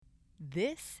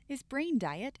This is Brain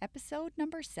Diet, episode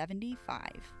number 75.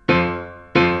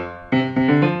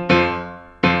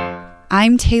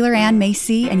 I'm Taylor Ann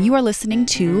Macy, and you are listening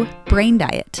to Brain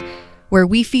Diet, where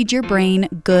we feed your brain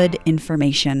good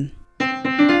information. What's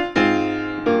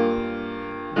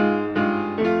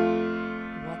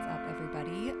up,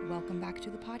 everybody? Welcome back to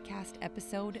the podcast,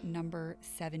 episode number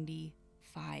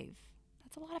 75.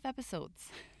 That's a lot of episodes.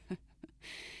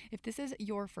 If this is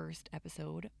your first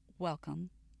episode, welcome.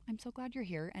 I'm so glad you're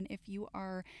here. And if you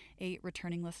are a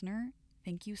returning listener,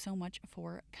 thank you so much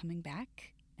for coming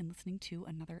back and listening to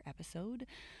another episode.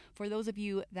 For those of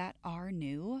you that are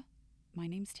new, my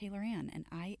name's Taylor Ann, and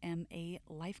I am a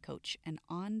life coach. And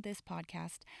on this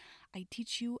podcast, I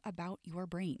teach you about your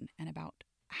brain and about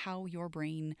how your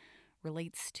brain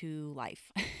relates to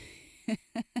life.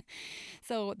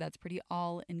 So that's pretty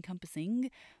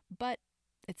all-encompassing, but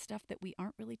it's stuff that we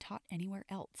aren't really taught anywhere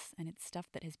else, and it's stuff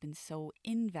that has been so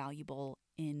invaluable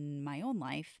in my own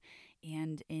life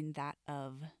and in that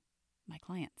of my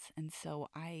clients. And so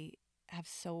I have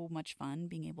so much fun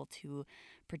being able to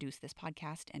produce this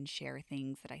podcast and share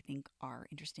things that I think are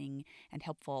interesting and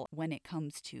helpful when it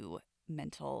comes to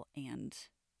mental and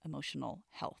emotional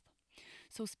health.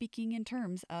 So speaking in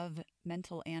terms of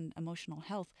mental and emotional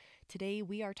health, today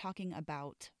we are talking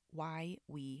about why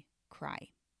we cry.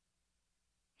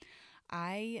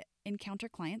 I encounter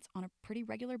clients on a pretty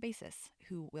regular basis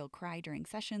who will cry during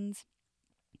sessions.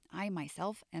 I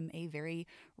myself am a very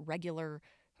regular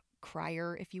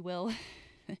crier, if you will.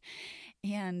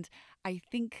 And I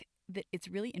think that it's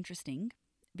really interesting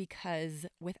because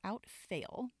without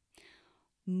fail,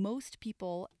 most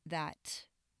people that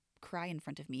cry in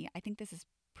front of me, I think this is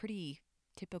pretty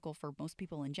typical for most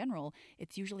people in general,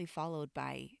 it's usually followed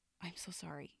by, "I'm so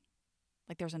sorry."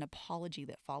 Like there's an apology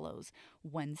that follows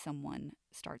when someone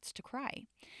starts to cry.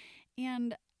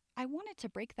 And I wanted to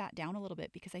break that down a little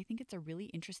bit because I think it's a really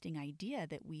interesting idea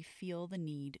that we feel the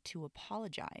need to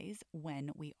apologize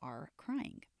when we are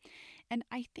crying. And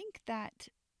I think that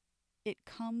it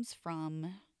comes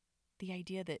from the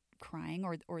idea that crying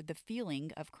or the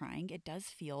feeling of crying, it does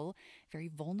feel very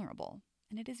vulnerable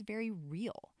and it is very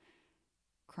real.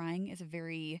 Crying is a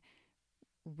very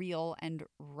real and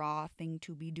raw thing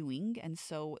to be doing. And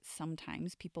so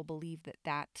sometimes people believe that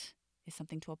that is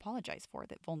something to apologize for,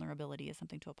 that vulnerability is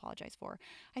something to apologize for.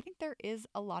 I think there is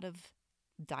a lot of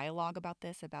dialogue about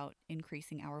this, about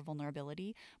increasing our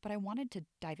vulnerability, but I wanted to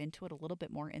dive into it a little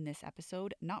bit more in this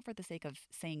episode, not for the sake of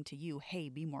saying to you, hey,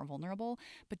 be more vulnerable,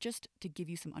 but just to give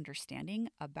you some understanding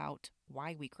about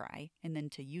why we cry and then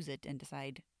to use it and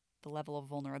decide the level of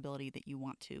vulnerability that you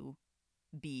want to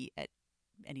be at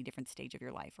any different stage of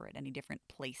your life or at any different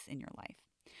place in your life.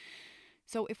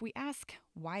 So if we ask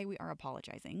why we are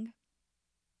apologizing,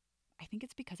 I think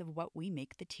it's because of what we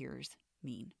make the tears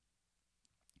mean.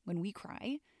 When we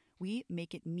cry, we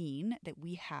make it mean that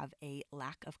we have a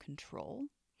lack of control,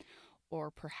 or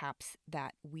perhaps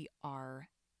that we are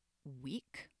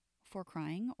weak for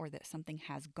crying, or that something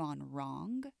has gone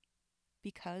wrong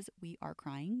because we are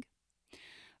crying.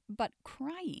 But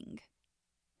crying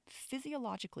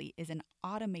physiologically is an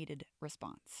automated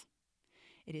response.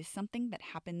 It is something that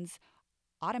happens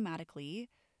automatically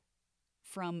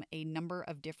from a number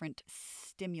of different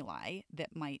stimuli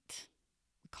that might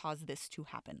cause this to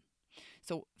happen.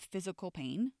 So physical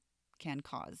pain can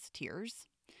cause tears.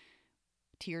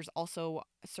 Tears also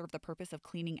serve the purpose of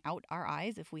cleaning out our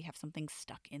eyes if we have something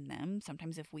stuck in them.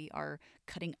 Sometimes if we are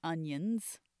cutting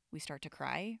onions, we start to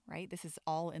cry, right? This is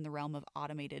all in the realm of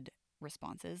automated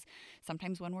responses.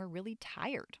 Sometimes when we're really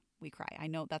tired, we cry. I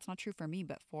know that's not true for me,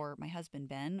 but for my husband,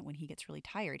 Ben, when he gets really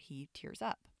tired, he tears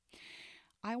up.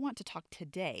 I want to talk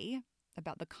today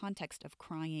about the context of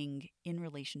crying in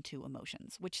relation to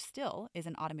emotions, which still is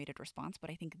an automated response, but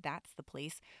I think that's the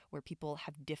place where people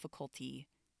have difficulty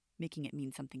making it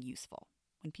mean something useful.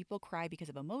 When people cry because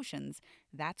of emotions,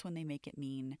 that's when they make it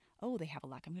mean, oh, they have a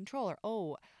lack of control, or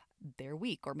oh, they're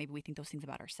weak, or maybe we think those things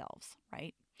about ourselves,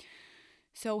 right?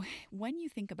 So when you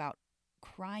think about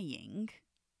crying,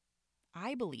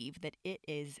 I believe that it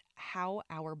is how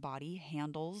our body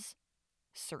handles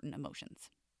certain emotions.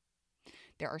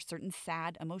 There are certain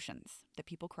sad emotions that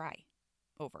people cry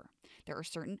over. There are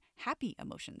certain happy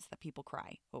emotions that people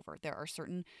cry over. There are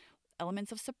certain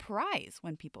elements of surprise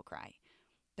when people cry.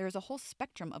 There is a whole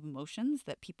spectrum of emotions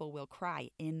that people will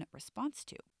cry in response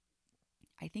to.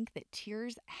 I think that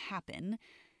tears happen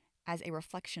as a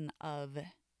reflection of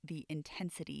the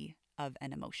intensity of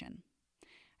an emotion.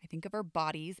 I think of our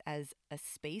bodies as a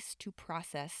space to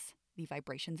process the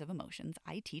vibrations of emotions.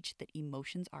 I teach that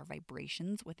emotions are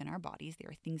vibrations within our bodies. They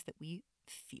are things that we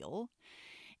feel.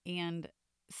 And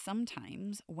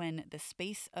sometimes when the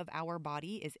space of our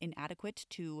body is inadequate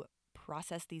to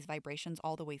process these vibrations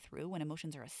all the way through, when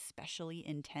emotions are especially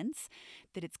intense,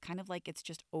 that it's kind of like it's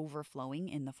just overflowing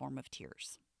in the form of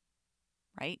tears,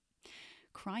 right?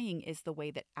 Crying is the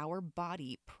way that our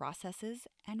body processes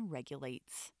and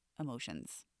regulates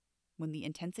emotions. When the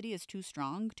intensity is too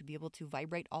strong to be able to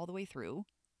vibrate all the way through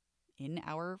in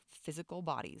our physical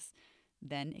bodies,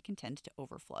 then it can tend to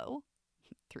overflow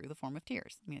through the form of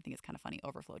tears. I mean, I think it's kind of funny,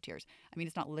 overflow tears. I mean,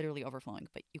 it's not literally overflowing,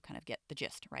 but you kind of get the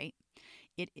gist, right?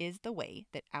 It is the way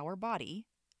that our body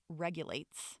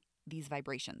regulates these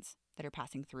vibrations that are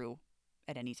passing through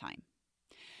at any time.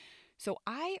 So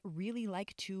I really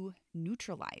like to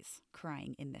neutralize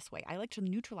crying in this way. I like to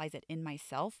neutralize it in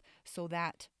myself so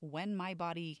that when my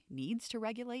body needs to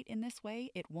regulate in this way,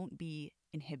 it won't be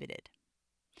inhibited.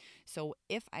 So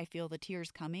if I feel the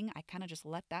tears coming, I kind of just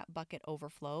let that bucket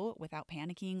overflow without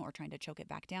panicking or trying to choke it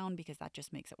back down, because that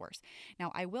just makes it worse.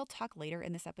 Now, I will talk later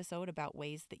in this episode about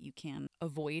ways that you can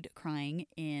avoid crying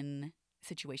in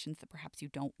situations that perhaps you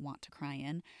don't want to cry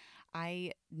in.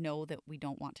 I know that we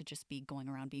don't want to just be going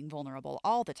around being vulnerable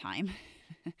all the time.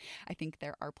 I think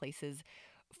there are places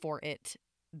for it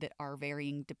that are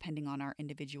varying depending on our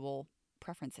individual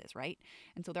preferences, right?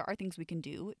 And so there are things we can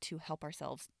do to help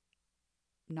ourselves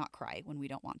not cry when we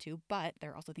don't want to, but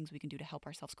there are also things we can do to help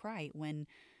ourselves cry when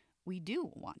we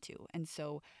do want to. And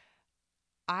so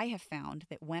I have found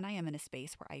that when I am in a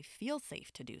space where I feel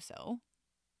safe to do so,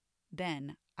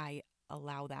 then I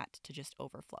allow that to just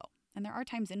overflow. And there are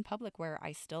times in public where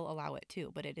I still allow it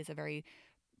too, but it is a very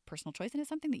personal choice, and it's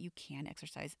something that you can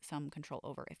exercise some control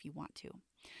over if you want to.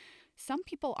 Some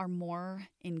people are more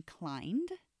inclined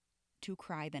to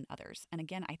cry than others. And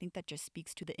again, I think that just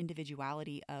speaks to the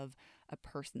individuality of a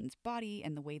person's body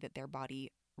and the way that their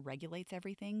body regulates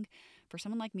everything. For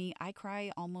someone like me, I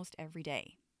cry almost every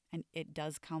day, and it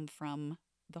does come from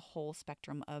the whole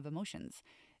spectrum of emotions: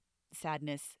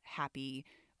 sadness, happy,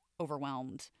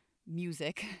 overwhelmed,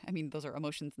 music. I mean, those are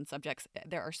emotions and subjects.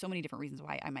 There are so many different reasons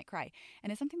why I might cry.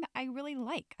 And it's something that I really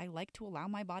like. I like to allow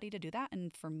my body to do that.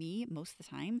 And for me, most of the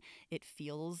time, it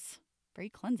feels very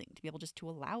cleansing to be able just to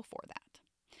allow for that.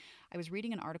 I was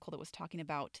reading an article that was talking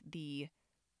about the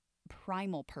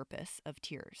primal purpose of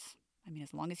tears. I mean,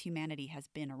 as long as humanity has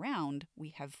been around, we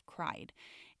have cried.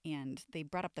 And they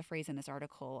brought up the phrase in this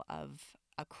article of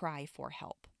a cry for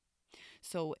help.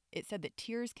 So it said that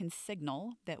tears can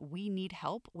signal that we need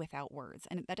help without words.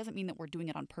 And that doesn't mean that we're doing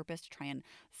it on purpose to try and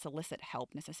solicit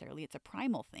help necessarily. It's a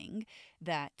primal thing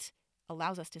that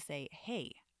allows us to say,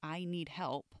 hey, I need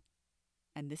help.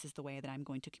 And this is the way that I'm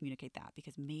going to communicate that,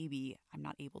 because maybe I'm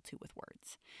not able to with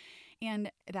words. And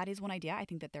that is one idea. I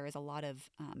think that there is a lot of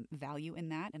value in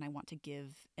that. And I want to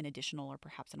give an additional or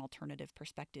perhaps an alternative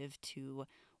perspective to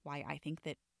why I think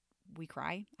that we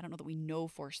cry. I don't know that we know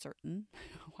for certain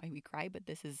why we cry, but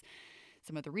this is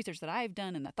some of the research that I've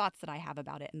done and the thoughts that I have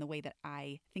about it and the way that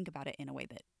I think about it in a way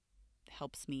that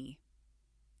helps me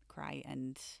cry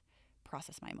and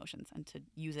process my emotions and to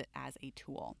use it as a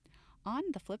tool. On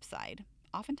the flip side,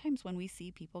 oftentimes when we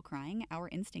see people crying, our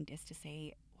instinct is to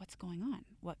say, what's going on?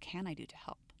 What can I do to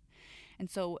help? And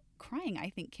so crying, I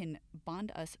think, can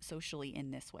bond us socially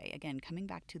in this way. Again, coming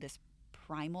back to this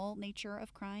primal nature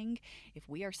of crying, if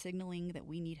we are signaling that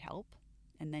we need help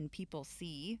and then people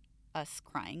see us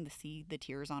crying, see the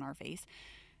tears on our face,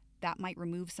 that might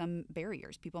remove some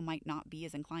barriers. People might not be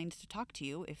as inclined to talk to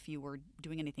you if you were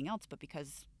doing anything else, but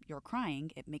because you're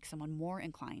crying, it makes someone more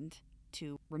inclined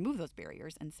to remove those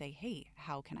barriers and say, hey,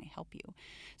 how can I help you?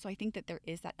 So I think that there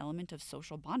is that element of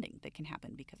social bonding that can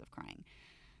happen because of crying.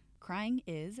 Crying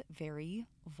is very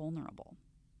vulnerable.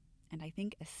 And I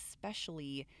think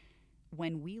especially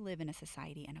when we live in a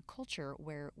society and a culture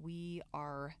where we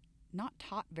are not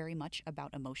taught very much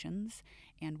about emotions,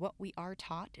 and what we are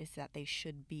taught is that they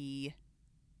should be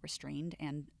restrained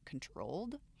and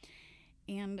controlled.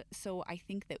 And so I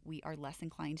think that we are less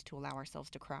inclined to allow ourselves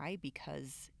to cry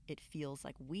because it feels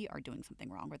like we are doing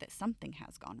something wrong or that something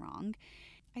has gone wrong.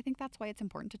 I think that's why it's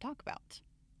important to talk about,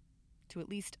 to at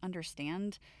least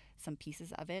understand some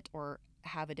pieces of it or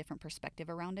have a different perspective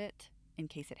around it in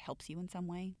case it helps you in some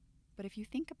way. But if you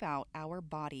think about our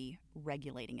body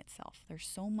regulating itself, there's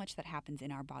so much that happens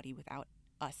in our body without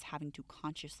us having to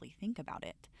consciously think about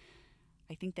it.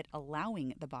 I think that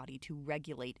allowing the body to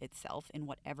regulate itself in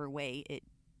whatever way it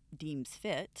deems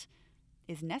fit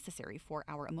is necessary for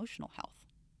our emotional health.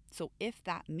 So if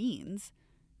that means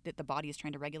that the body is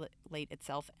trying to regulate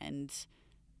itself and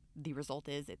the result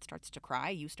is it starts to cry,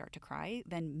 you start to cry,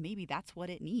 then maybe that's what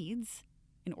it needs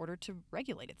in order to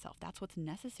regulate itself. That's what's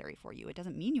necessary for you. It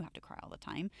doesn't mean you have to cry all the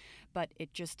time, but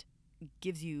it just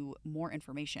gives you more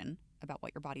information about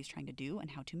what your body's trying to do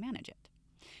and how to manage it.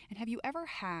 And have you ever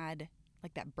had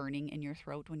like that burning in your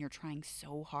throat when you're trying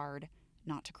so hard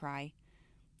not to cry?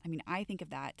 I mean, I think of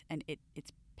that and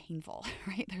it's painful,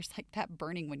 right? There's like that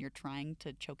burning when you're trying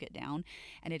to choke it down,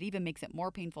 and it even makes it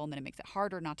more painful, and then it makes it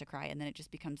harder not to cry, and then it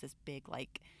just becomes this big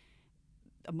like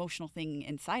emotional thing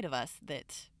inside of us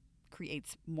that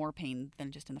creates more pain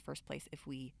than just in the first place if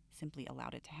we simply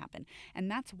allowed it to happen. And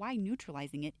that's why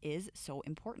neutralizing it is so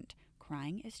important.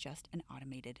 Crying is just an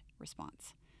automated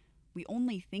response. We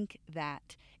only think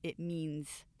that it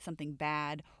means something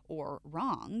bad or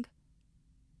wrong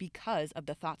because of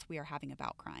the thoughts we are having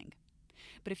about crying.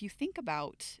 But if you think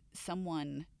about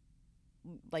someone,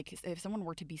 like if someone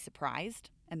were to be surprised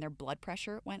and their blood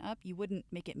pressure went up, you wouldn't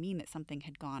make it mean that something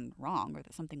had gone wrong or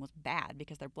that something was bad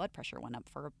because their blood pressure went up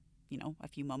for, a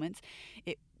few moments.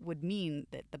 It would mean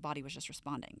that the body was just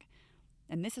responding.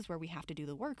 And this is where we have to do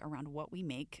the work around what we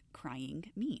make crying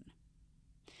mean.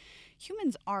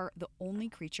 Humans are the only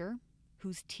creature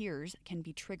whose tears can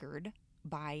be triggered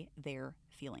by their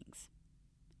feelings.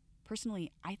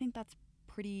 Personally, I think that's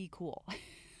pretty cool.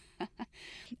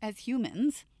 As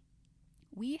humans,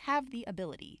 we have the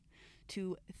ability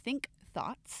to think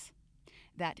thoughts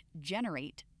that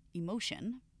generate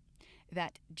emotion,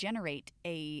 that generate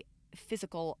a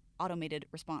physical automated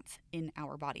response in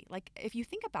our body. Like, if you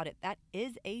think about it, that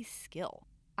is a skill.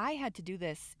 I had to do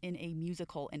this in a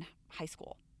musical in high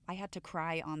school. I had to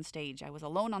cry on stage. I was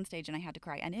alone on stage and I had to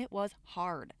cry, and it was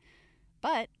hard.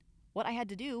 But what I had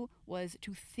to do was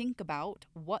to think about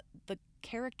what the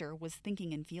character was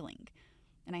thinking and feeling.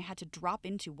 And I had to drop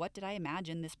into what did I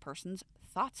imagine this person's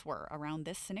thoughts were around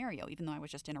this scenario. Even though I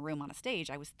was just in a room on a stage,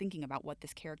 I was thinking about what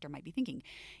this character might be thinking.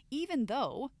 Even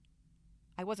though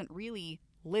I wasn't really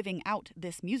living out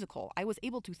this musical, I was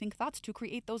able to think thoughts to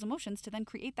create those emotions to then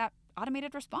create that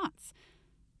automated response.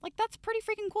 Like, that's pretty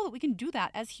freaking cool that we can do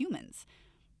that as humans.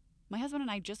 My husband and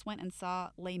I just went and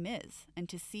saw Les Mis, and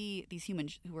to see these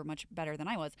humans who were much better than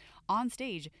I was on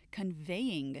stage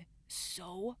conveying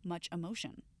so much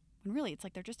emotion. When really it's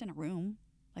like they're just in a room.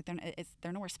 Like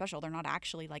they're nowhere special. They're not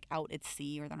actually like out at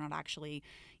sea, or they're not actually,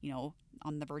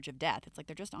 on the verge of death. It's like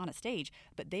they're just on a stage,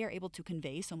 but they are able to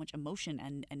convey so much emotion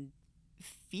and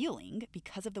feeling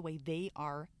because of the way they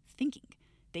are thinking.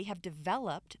 They have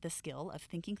developed the skill of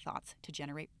thinking thoughts to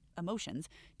generate emotions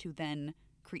to then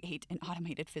create an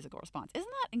automated physical response. Isn't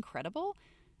that incredible?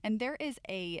 And there is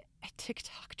a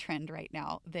TikTok trend right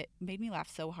now that made me laugh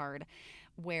so hard,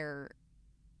 where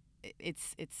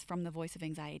it's from the voice of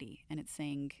anxiety, and it's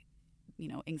saying,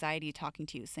 anxiety talking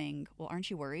to you saying, well, aren't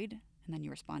you worried? And then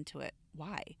you respond to it,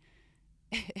 why?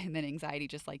 And then anxiety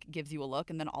just like gives you a look,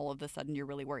 and then all of a sudden you're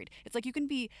really worried. It's like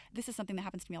this is something that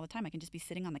happens to me all the time. I can just be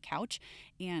sitting on the couch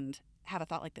and have a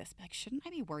thought like this, like, shouldn't I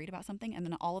be worried about something? And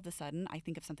then all of a sudden I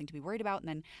think of something to be worried about, and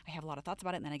then I have a lot of thoughts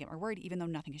about it, and then I get more worried even though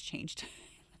nothing has changed.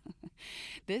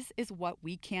 This is what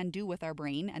we can do with our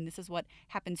brain, and this is what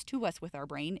happens to us with our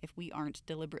brain if we aren't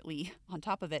deliberately on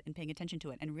top of it and paying attention to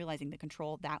it and realizing the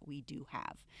control that we do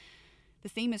have. The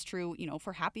same is true,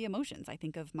 for happy emotions. I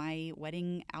think of my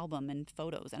wedding album and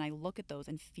photos, and I look at those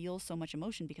and feel so much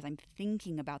emotion because I'm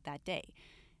thinking about that day.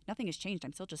 Nothing has changed.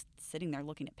 I'm still just sitting there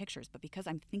looking at pictures, but because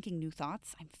I'm thinking new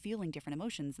thoughts, I'm feeling different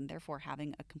emotions and therefore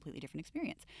having a completely different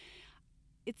experience.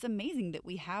 It's amazing that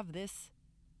we have this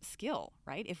skill,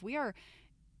 right? If we are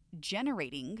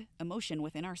generating emotion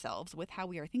within ourselves with how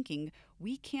we are thinking,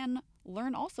 we can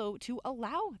learn also to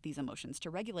allow these emotions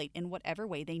to regulate in whatever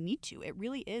way they need to. It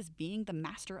really is being the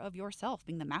master of yourself,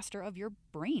 being the master of your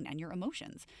brain and your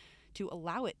emotions, to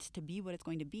allow it to be what it's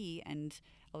going to be and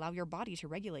allow your body to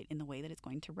regulate in the way that it's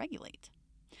going to regulate.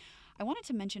 I wanted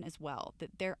to mention as well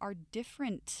that there are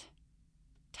different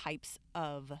types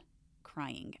of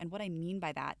crying. And what I mean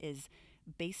by that is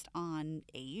based on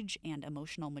age and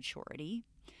emotional maturity.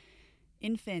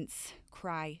 Infants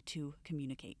cry to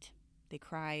communicate. They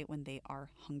cry when they are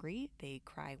hungry, they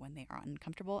cry when they are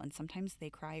uncomfortable, and sometimes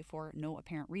they cry for no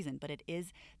apparent reason, but it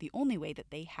is the only way that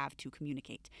they have to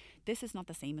communicate. This is not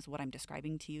the same as what I'm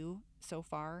describing to you so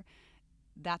far.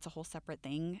 That's a whole separate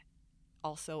thing.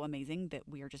 Also amazing that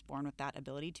we are just born with that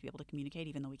ability to be able to communicate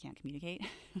even though we can't communicate.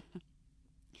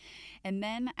 And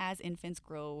then as infants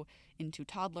grow into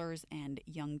toddlers and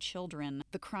young children,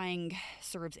 the crying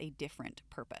serves a different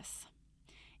purpose.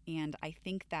 And I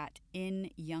think that in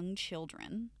young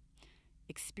children,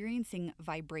 experiencing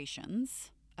vibrations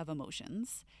of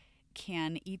emotions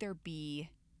can either be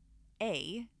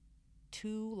A,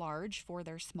 too large for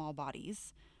their small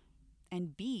bodies,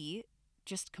 and B,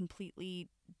 just completely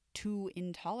too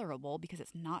intolerable because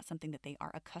it's not something that they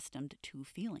are accustomed to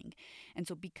feeling. And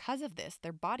so, because of this,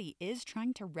 their body is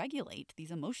trying to regulate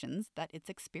these emotions that it's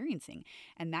experiencing.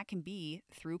 And that can be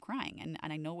through crying. And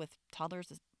I know with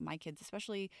toddlers, my kids,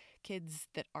 especially kids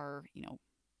that are,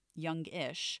 young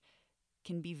ish,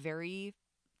 can be very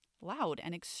loud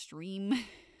and extreme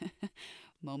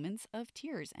moments of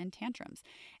tears and tantrums.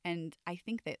 And I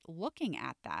think that looking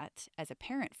at that as a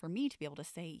parent, for me to be able to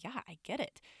say, yeah, I get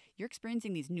it. You're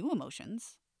experiencing these new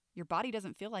emotions. Your body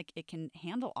doesn't feel like it can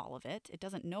handle all of it. It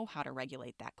doesn't know how to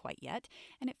regulate that quite yet.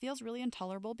 And it feels really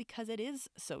intolerable because it is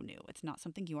so new. It's not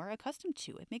something you are accustomed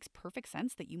to. It makes perfect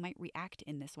sense that you might react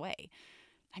in this way.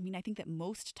 I mean, I think that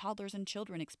most toddlers and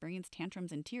children experience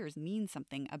tantrums and tears mean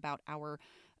something about our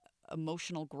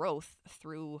emotional growth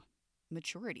through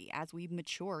maturity. As we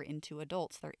mature into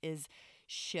adults, there is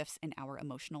shifts in our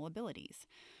emotional abilities.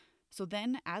 So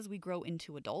then as we grow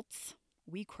into adults,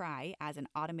 we cry as an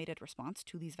automated response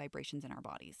to these vibrations in our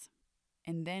bodies.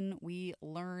 And then we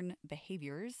learn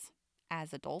behaviors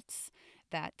as adults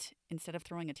that instead of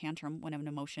throwing a tantrum when an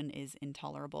emotion is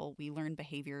intolerable, we learn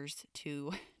behaviors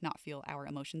to not feel our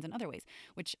emotions in other ways,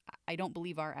 which I don't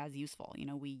believe are as useful.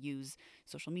 We use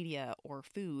social media or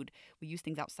food, we use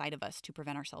things outside of us to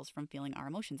prevent ourselves from feeling our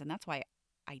emotions. And that's why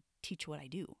I teach what I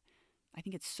do. I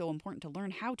think it's so important to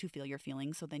learn how to feel your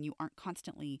feelings so then you aren't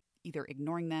constantly either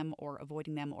ignoring them or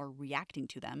avoiding them or reacting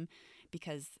to them,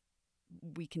 because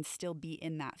we can still be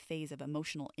in that phase of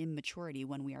emotional immaturity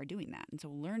when we are doing that. And so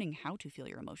learning how to feel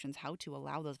your emotions, how to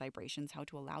allow those vibrations, how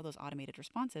to allow those automated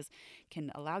responses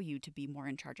can allow you to be more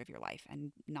in charge of your life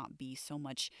and not be so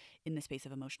much in the space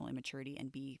of emotional immaturity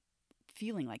and be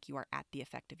feeling like you are at the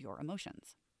effect of your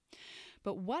emotions.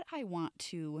 But what I want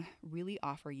to really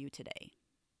offer you today,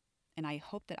 and I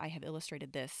hope that I have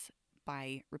illustrated this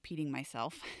by repeating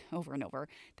myself over and over,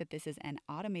 that this is an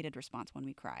automated response when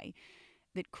we cry,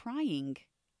 that crying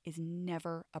is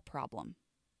never a problem.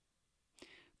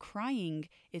 Crying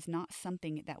is not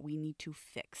something that we need to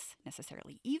fix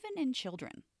necessarily, even in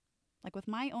children. Like with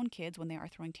my own kids, when they are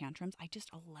throwing tantrums, I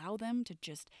just allow them to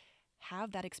just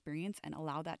have that experience and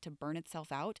allow that to burn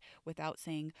itself out without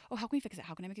saying, oh, how can we fix it?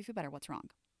 How can I make you feel better? What's wrong?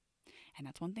 And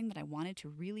that's one thing that I wanted to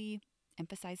really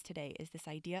emphasize today is this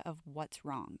idea of what's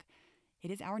wrong. It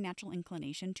is our natural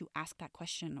inclination to ask that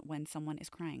question when someone is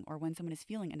crying or when someone is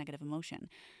feeling a negative emotion.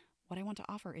 What I want to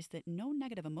offer is that no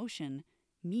negative emotion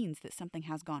means that something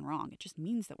has gone wrong. It just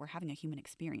means that we're having a human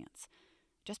experience.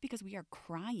 Just because we are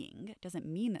crying doesn't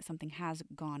mean that something has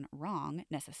gone wrong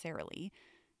necessarily.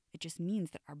 It just means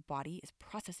that our body is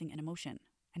processing an emotion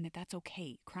and that that's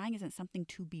okay. Crying isn't something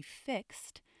to be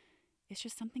fixed. It's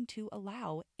just something to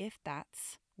allow if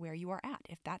that's where you are at,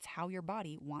 if that's how your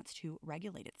body wants to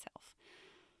regulate itself.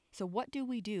 So, what do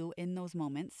we do in those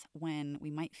moments when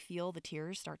we might feel the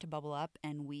tears start to bubble up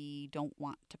and we don't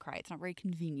want to cry? It's not very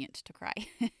convenient to cry.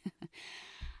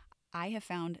 I have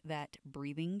found that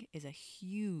breathing is a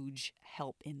huge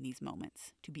help in these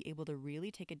moments, to be able to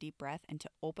really take a deep breath and to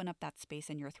open up that space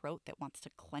in your throat that wants to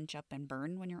clench up and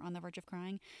burn when you're on the verge of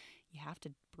crying. You have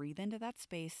to breathe into that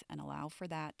space and allow for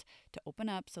that to open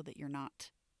up so that you're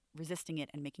not resisting it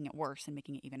and making it worse and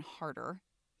making it even harder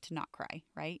to not cry,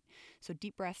 right? So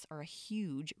deep breaths are a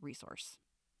huge resource.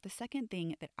 The second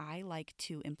thing that I like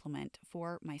to implement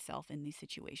for myself in these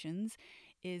situations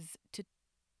is to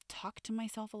talk to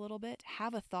myself a little bit,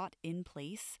 have a thought in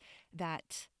place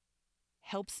that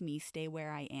helps me stay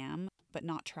where I am, but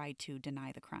not try to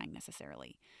deny the crying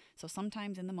necessarily. So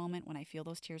sometimes in the moment when I feel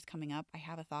those tears coming up, I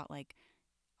have a thought like,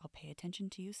 I'll pay attention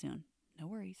to you soon. No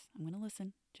worries. I'm going to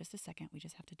listen. Just a second. We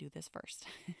just have to do this first.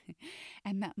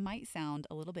 And that might sound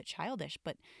a little bit childish,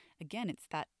 but again, it's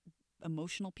that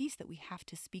emotional piece that we have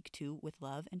to speak to with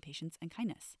love and patience and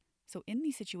kindness. So in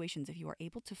these situations, if you are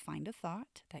able to find a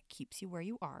thought that keeps you where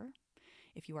you are,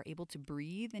 if you are able to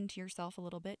breathe into yourself a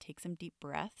little bit, take some deep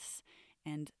breaths,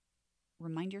 and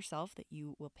remind yourself that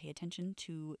you will pay attention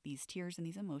to these tears and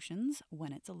these emotions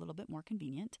when it's a little bit more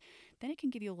convenient, then it can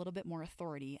give you a little bit more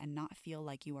authority and not feel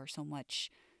like you are so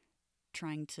much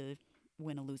trying to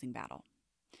win a losing battle.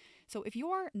 So if you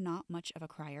are not much of a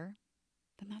crier,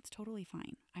 then that's totally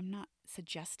fine. I'm not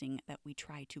suggesting that we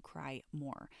try to cry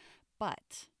more,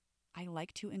 but I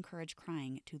like to encourage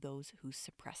crying to those who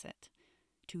suppress it,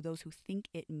 to those who think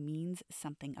it means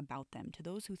something about them, to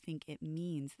those who think it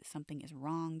means that something is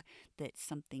wrong, that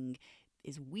something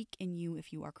is weak in you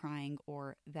if you are crying,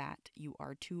 or that you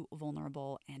are too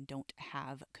vulnerable and don't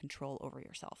have control over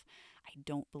yourself. I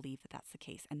don't believe that that's the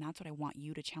case, and that's what I want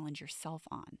you to challenge yourself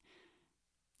on.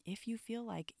 If you feel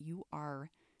like you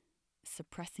are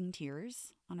suppressing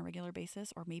tears on a regular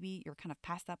basis, or maybe you're kind of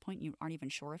past that point, you aren't even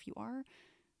sure if you are,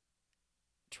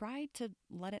 try to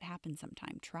let it happen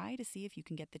sometime. Try to see if you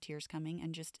can get the tears coming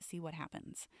and just see what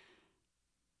happens.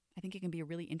 I think it can be a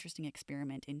really interesting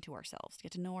experiment into ourselves, to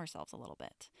get to know ourselves a little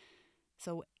bit.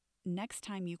 So next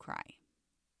time you cry,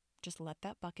 just let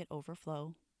that bucket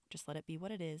overflow. Just let it be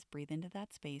what it is. Breathe into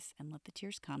that space and let the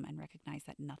tears come and recognize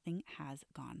that nothing has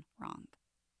gone wrong.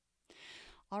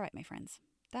 All right, my friends,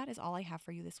 that is all I have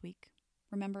for you this week.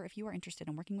 Remember, if you are interested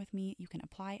in working with me, you can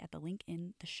apply at the link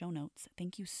in the show notes.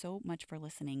 Thank you so much for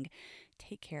listening.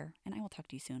 Take care, and I will talk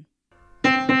to you soon.